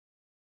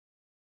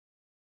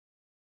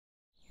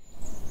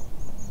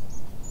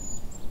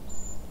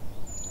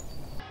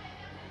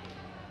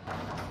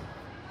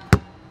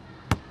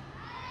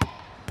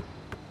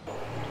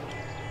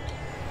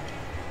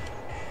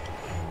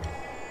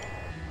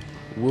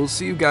We'll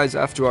see you guys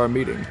after our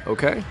meeting,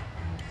 okay?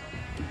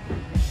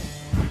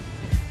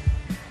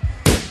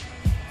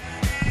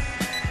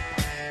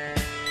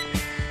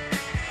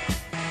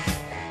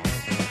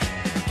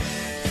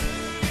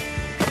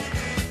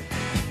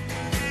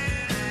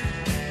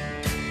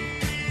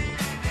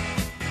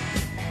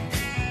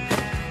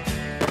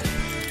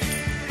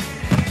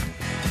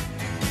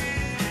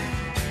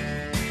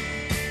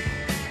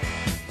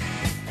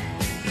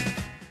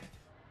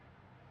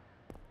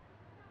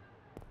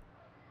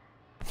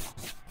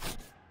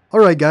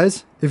 Alright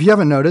guys, if you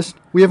haven't noticed,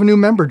 we have a new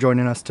member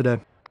joining us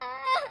today.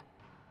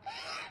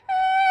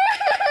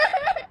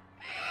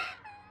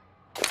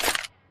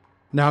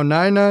 Now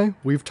Nai,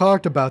 we've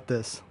talked about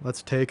this.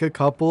 Let's take a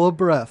couple of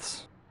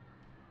breaths.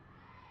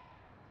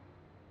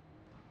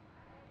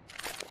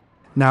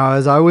 Now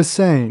as I was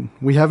saying,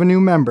 we have a new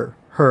member,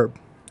 Herb.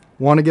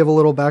 Want to give a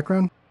little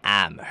background?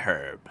 I'm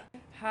Herb.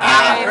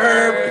 Hi,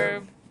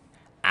 Herb.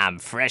 I'm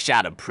fresh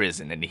out of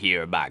prison and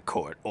here by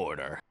court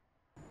order.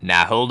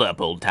 Now hold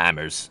up,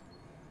 old-timers.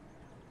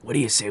 What do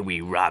you say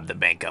we rob the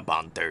bank up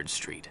on 3rd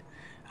Street?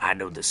 I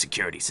know the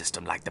security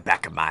system like the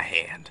back of my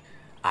hand.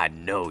 I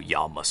know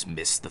y'all must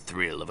miss the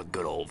thrill of a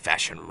good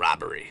old-fashioned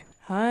robbery.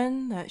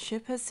 Hun, that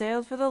ship has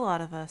sailed for the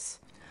lot of us.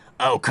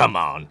 Oh, come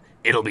on.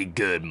 It'll be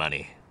good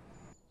money.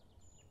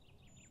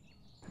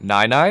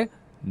 Nai?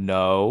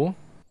 No.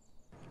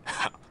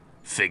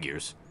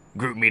 Figures.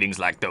 Group meetings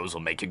like those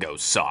will make you go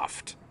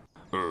soft.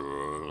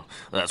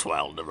 That's why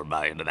I'll never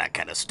buy into that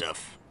kind of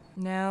stuff.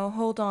 Now,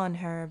 hold on,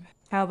 Herb.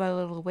 How about a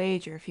little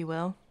wager, if you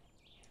will?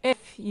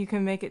 If you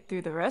can make it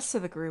through the rest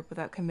of the group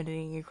without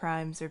committing any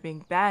crimes or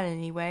being bad in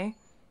any way,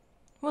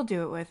 we'll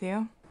do it with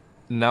you.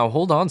 Now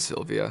hold on,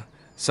 Sylvia.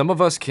 Some of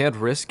us can't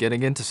risk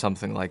getting into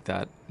something like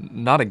that.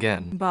 Not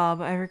again.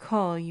 Bob, I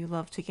recall you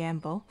love to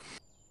gamble.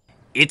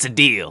 It's a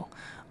deal.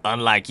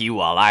 Unlike you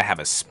all, I have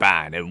a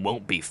spine and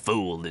won't be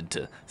fooled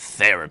into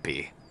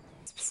therapy.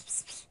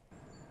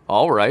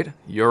 All right,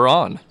 you're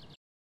on.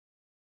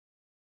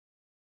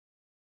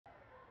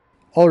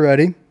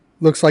 Alrighty,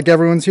 looks like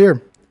everyone's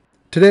here.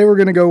 Today we're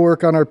going to go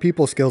work on our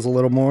people skills a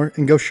little more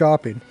and go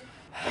shopping.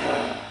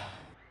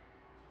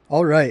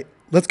 Alright,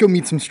 let's go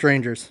meet some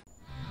strangers.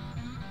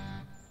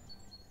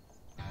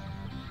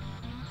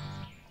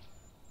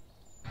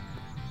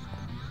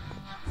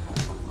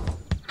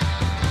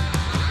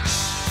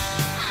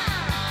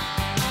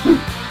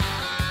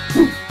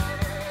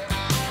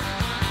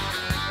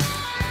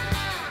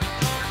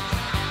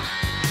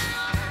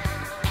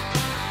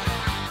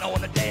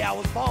 On the day I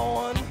was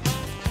born,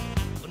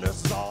 the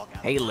nurses all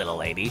got Hey, little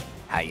lady.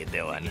 How you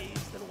doing?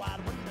 raised in a wide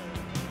window.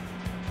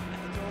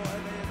 And the joy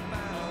they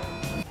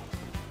found.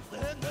 The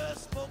head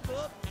nurse spoke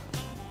up,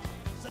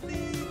 said,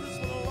 "Leave this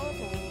one alone."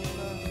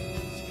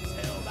 She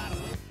could tell right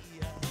away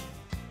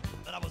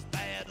that I was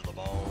bad to the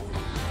bone.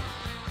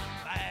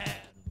 Bad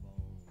to the bone.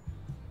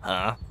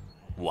 Huh?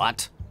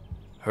 What?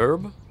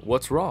 Herb,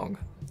 what's wrong?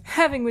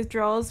 Having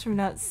withdrawals from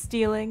not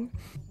stealing.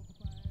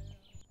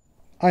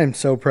 I am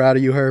so proud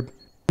of you, Herb.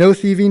 No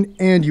thieving,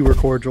 and you were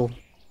cordial.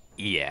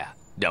 Yeah,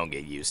 don't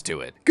get used to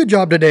it. Good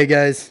job today,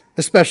 guys.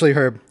 Especially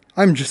Herb.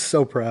 I'm just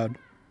so proud.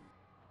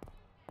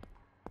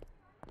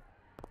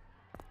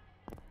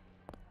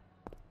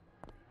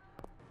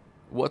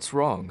 What's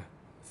wrong?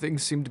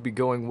 Things seem to be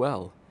going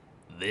well.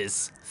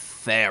 This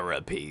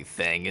therapy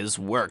thing is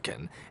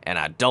working, and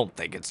I don't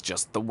think it's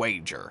just the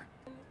wager.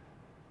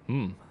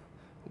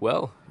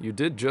 Well, you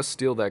did just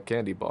steal that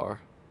candy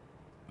bar.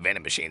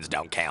 Vending machines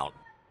don't count.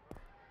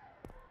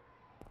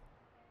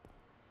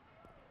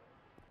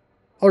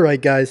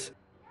 Alright, guys.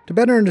 To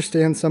better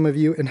understand some of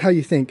you and how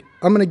you think,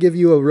 I'm going to give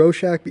you a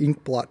Rorschach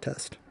ink blot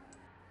test.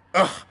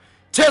 Ugh,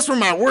 tests were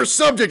my worst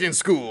subject in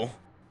school.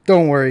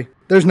 Don't worry,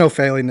 there's no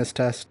failing this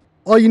test.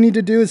 All you need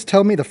to do is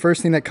tell me the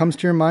first thing that comes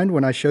to your mind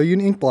when I show you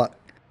an ink blot.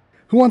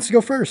 Who wants to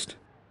go first?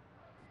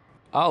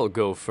 I'll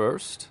go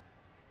first.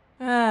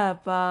 Ah,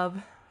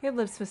 Bob. Your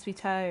lips must be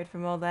tired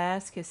from all the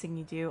ass kissing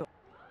you do.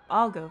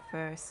 I'll go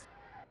first.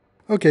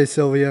 Okay,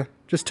 Sylvia,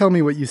 just tell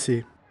me what you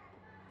see.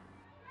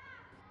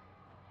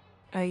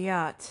 A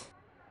yacht.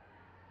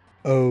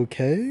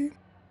 Okay.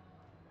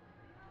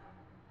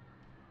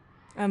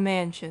 A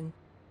mansion.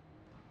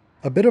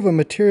 A bit of a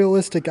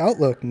materialistic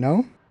outlook,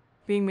 no?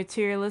 Being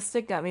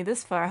materialistic got me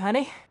this far,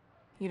 honey.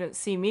 You don't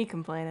see me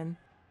complaining.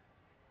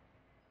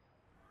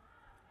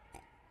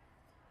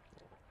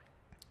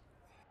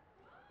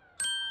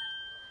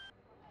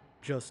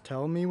 Just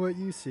tell me what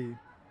you see.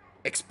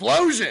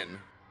 Explosion!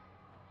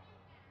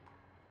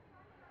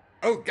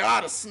 Oh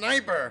god, a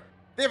sniper!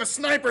 They have a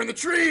sniper in the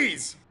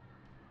trees!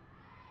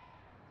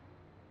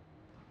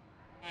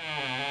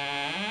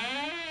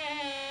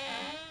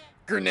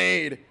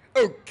 Grenade!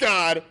 Oh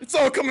god, it's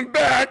all coming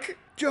back!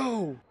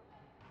 Joe!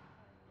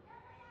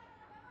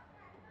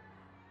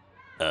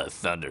 A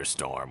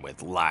thunderstorm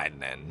with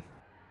lightning.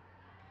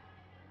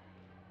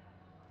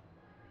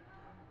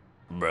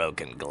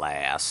 Broken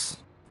glass.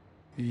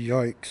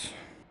 Yikes.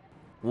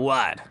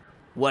 What?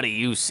 What do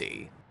you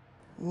see?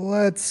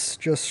 Let's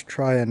just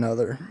try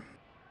another.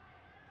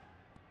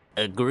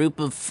 A group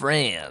of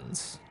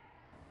friends.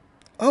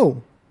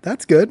 Oh,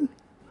 that's good.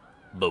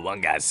 But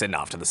one guy's sitting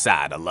off to the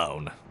side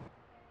alone.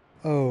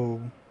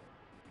 Oh,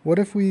 what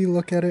if we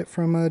look at it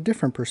from a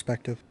different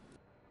perspective?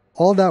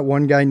 All that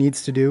one guy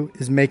needs to do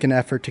is make an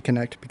effort to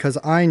connect, because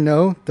I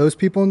know those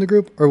people in the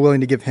group are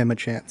willing to give him a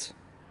chance.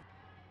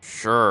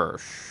 Sure.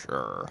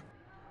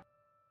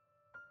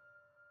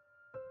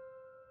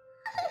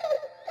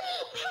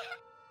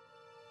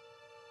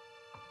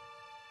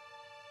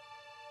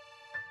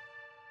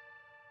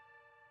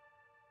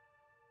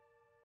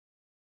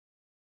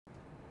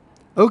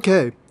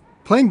 Okay,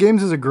 playing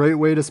games is a great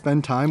way to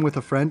spend time with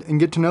a friend and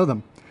get to know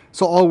them.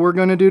 So all we're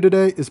going to do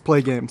today is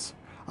play games.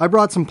 I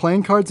brought some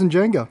playing cards and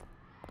Jenga.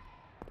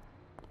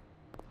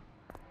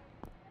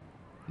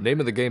 Name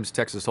of the game's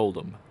Texas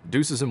Hold'em.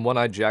 Deuces and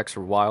one-eyed jacks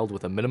are wild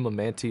with a minimum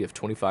ante of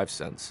 25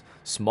 cents.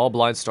 Small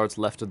blind starts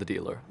left of the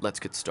dealer. Let's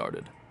get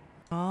started.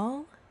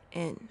 All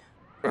in.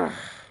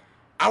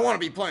 I want to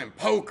be playing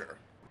poker.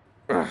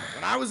 When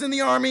I was in the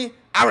Army,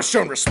 I was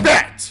shown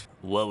respect.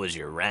 What was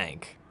your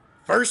rank?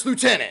 First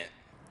lieutenant.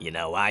 You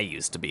know, I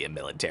used to be a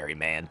military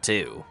man,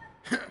 too.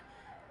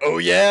 Oh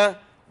yeah?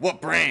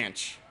 What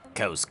branch?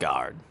 Coast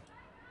Guard.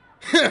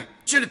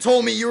 Should have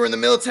told me you were in the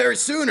military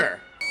sooner.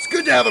 It's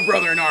good to have a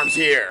brother in arms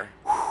here.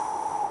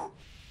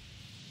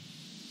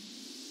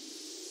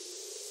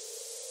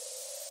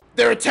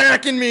 They're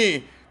attacking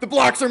me. The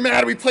blocks are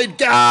mad we played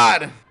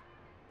God.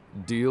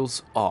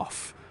 Deals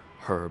off,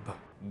 Herb.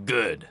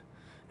 Good.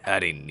 I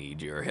didn't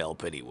need your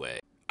help anyway.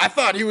 I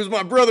thought he was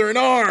my brother in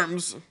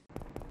arms.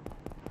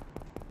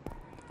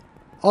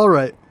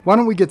 Alright, why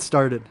don't we get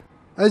started?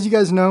 As you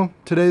guys know,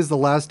 today is the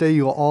last day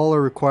you all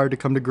are required to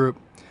come to group.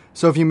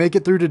 So if you make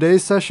it through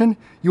today's session,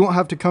 you won't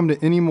have to come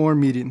to any more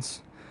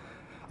meetings.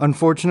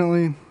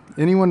 Unfortunately,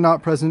 anyone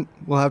not present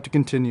will have to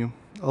continue,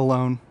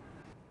 alone.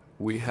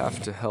 We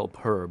have to help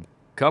Herb.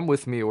 Come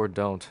with me or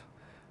don't.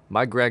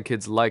 My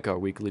grandkids like our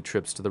weekly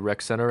trips to the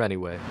rec center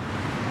anyway.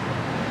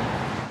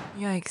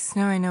 Yikes,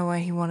 now I know why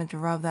he wanted to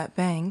rob that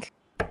bank.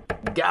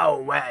 Go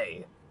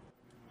away!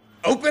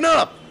 Open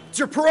up. It's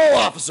your parole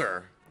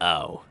officer.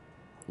 Oh,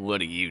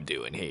 what are you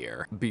doing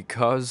here?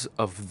 Because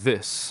of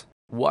this.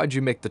 Why'd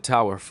you make the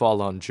tower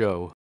fall on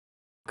Joe?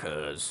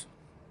 'Cause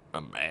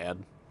I'm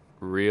mad.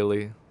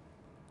 Really?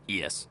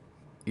 Yes.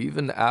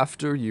 Even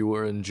after you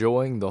were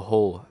enjoying the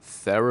whole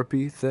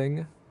therapy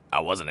thing?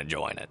 I wasn't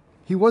enjoying it.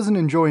 He wasn't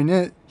enjoying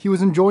it, he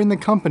was enjoying the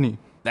company.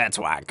 That's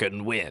why I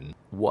couldn't win.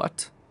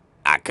 What?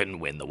 I couldn't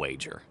win the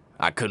wager.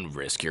 I couldn't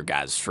risk your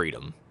guys'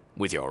 freedom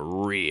with your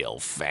real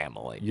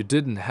family. You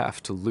didn't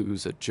have to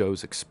lose at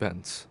Joe's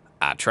expense.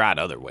 I tried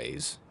other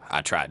ways.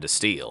 I tried to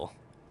steal.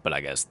 But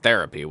I guess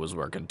therapy was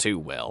working too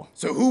well.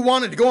 So who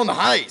wanted to go on the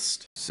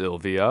heist?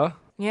 Sylvia,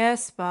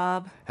 Yes,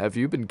 Bob. have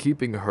you been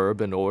keeping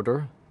Herb in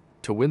order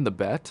to win the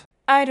bet?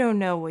 I don't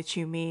know what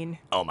you mean.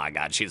 Oh my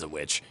god, she's a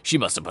witch. She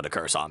must have put a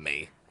curse on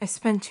me. I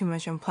spent too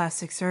much on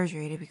plastic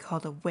surgery to be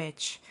called a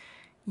witch.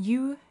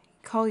 You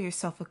call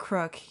yourself a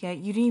crook, yet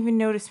you didn't even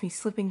notice me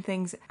slipping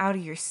things out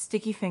of your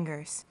sticky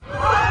fingers.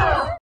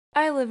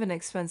 I live an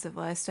expensive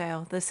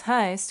lifestyle. This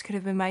heist could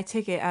have been my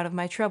ticket out of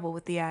my trouble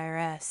with the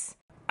IRS.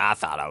 I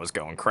thought I was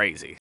going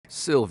crazy.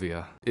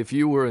 Sylvia, if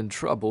you were in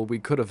trouble, we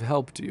could have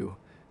helped you.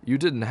 You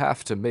didn't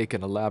have to make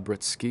an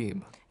elaborate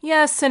scheme.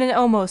 Yes, and it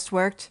almost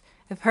worked.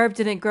 If Herb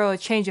didn't grow a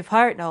change of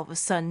heart all of a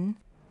sudden.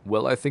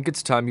 Well, I think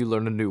it's time you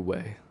learn a new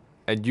way.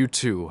 And you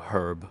too,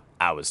 Herb.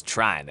 I was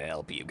trying to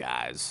help you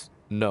guys.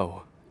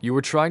 No, you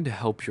were trying to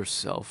help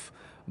yourself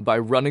by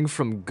running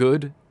from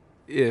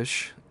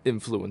good-ish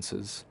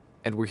influences.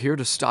 And we're here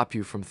to stop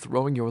you from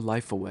throwing your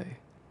life away.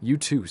 You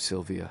too,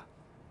 Sylvia.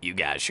 You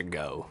guys should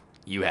go.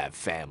 You have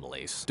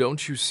families.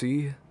 Don't you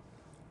see?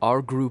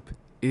 Our group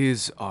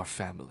is our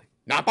family.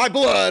 Not by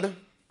blood.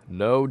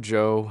 No,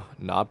 Joe,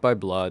 not by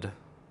blood.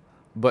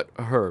 But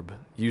Herb,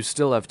 you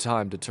still have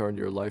time to turn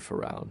your life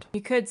around.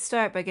 You could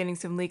start by getting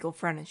some legal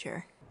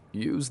furniture.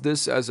 Use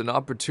this as an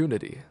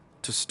opportunity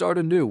to start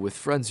anew with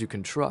friends you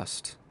can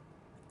trust.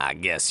 I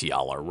guess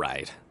y'all are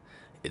right.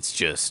 It's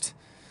just,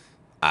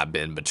 I've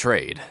been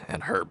betrayed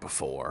and hurt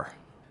before.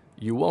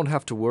 You won't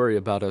have to worry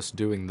about us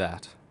doing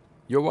that.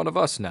 You're one of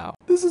us now.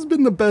 This has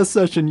been the best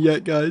session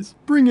yet, guys.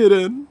 Bring it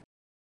in.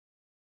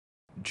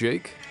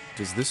 Jake,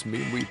 does this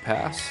mean we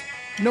pass?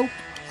 Nope.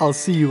 I'll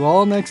see you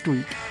all next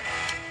week.